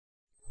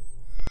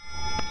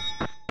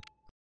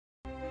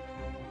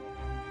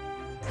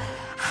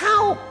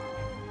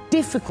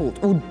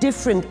difficult or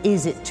different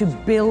is it to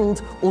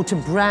build or to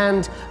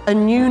brand a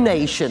new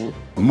nation?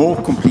 More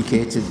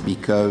complicated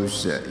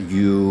because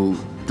you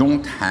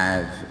don't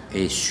have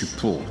a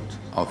support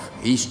of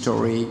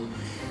history,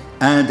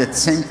 and at the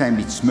same time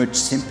it's much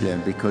simpler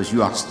because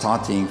you are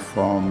starting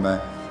from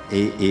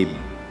a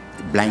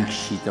blank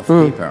sheet of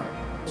paper.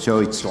 So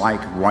it's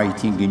like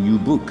writing a new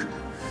book.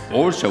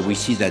 Also, we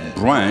see that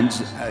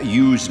brands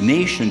use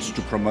nations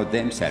to promote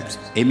themselves.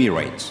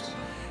 Emirates,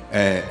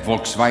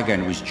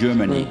 Volkswagen with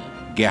Germany,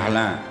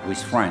 Guerlain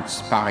with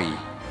France, Paris.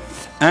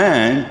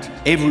 And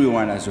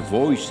everyone has a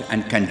voice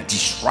and can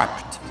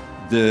disrupt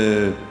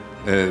the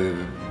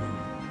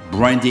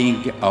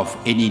branding of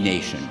any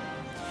nation.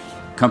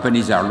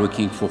 Companies are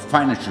looking for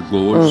financial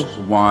goals,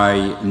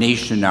 while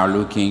nations are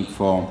looking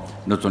for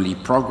not only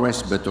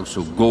progress, but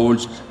also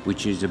goals,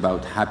 which is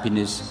about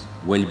happiness,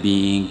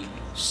 well-being,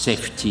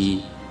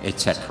 safety,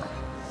 etc.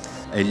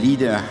 A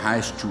leader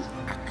has to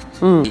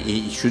act.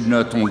 He should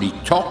not only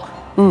talk,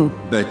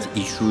 but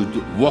he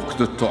should walk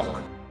the talk.